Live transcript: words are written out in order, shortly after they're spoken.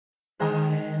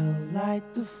light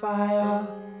the fire.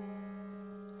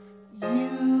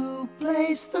 You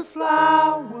place the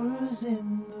flowers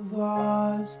in the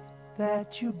vase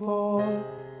that you bought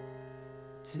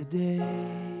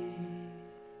today.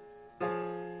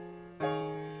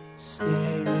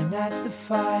 Staring at the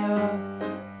fire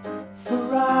for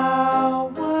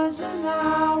hours and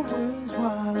hours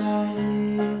while I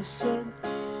listen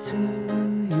to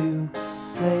you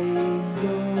play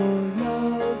your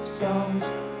love songs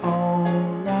all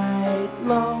night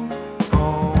long.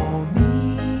 For me,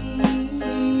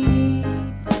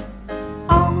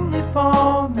 only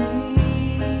for me.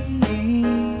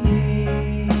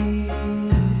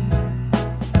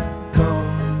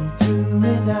 Come to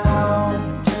me now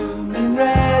and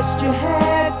rest your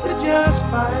head for just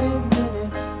 5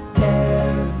 minutes.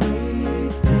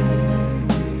 Everything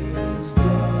is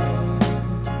done.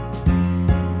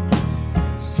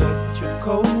 Such a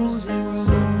cozy room.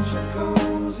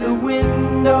 The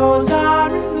windows are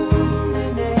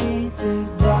illuminated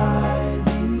by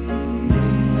the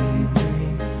evening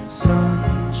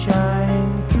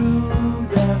sunshine through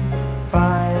them.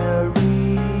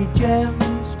 Fiery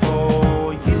gems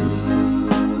for you,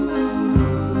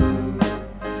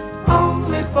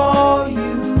 only for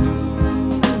you.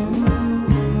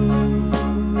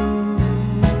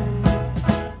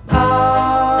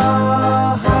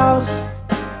 Our house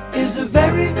is a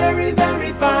very, very,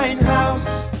 very fine house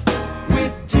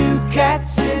with 2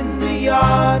 cats in the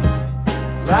yard.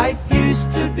 Life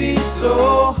used to be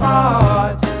so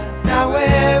hard. Now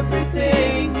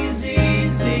everything is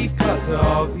easy 'cause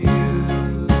of you.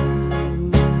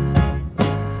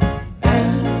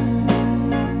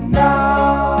 And la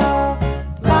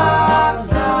la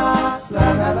la la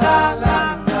la la la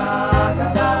la la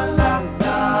la la la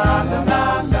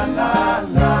la la la la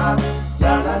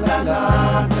la la la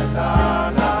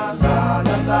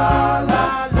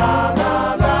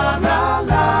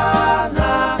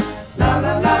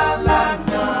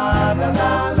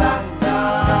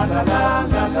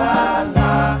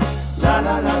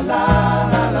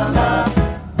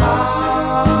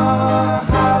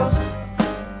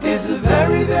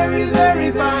very, very,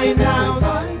 very fine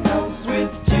house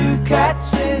with 2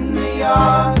 cats in the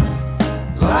yard.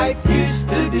 Life used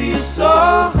to be so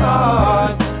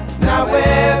hard. Now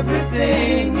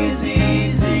everything is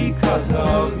easy 'cause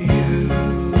of you.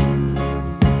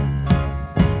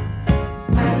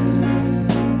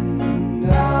 And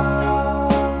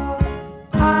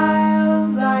I'll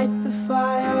light the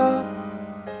fire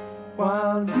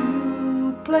while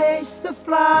you place the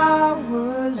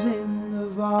flowers in the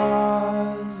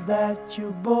vase that you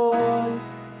bought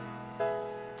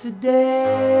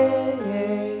today.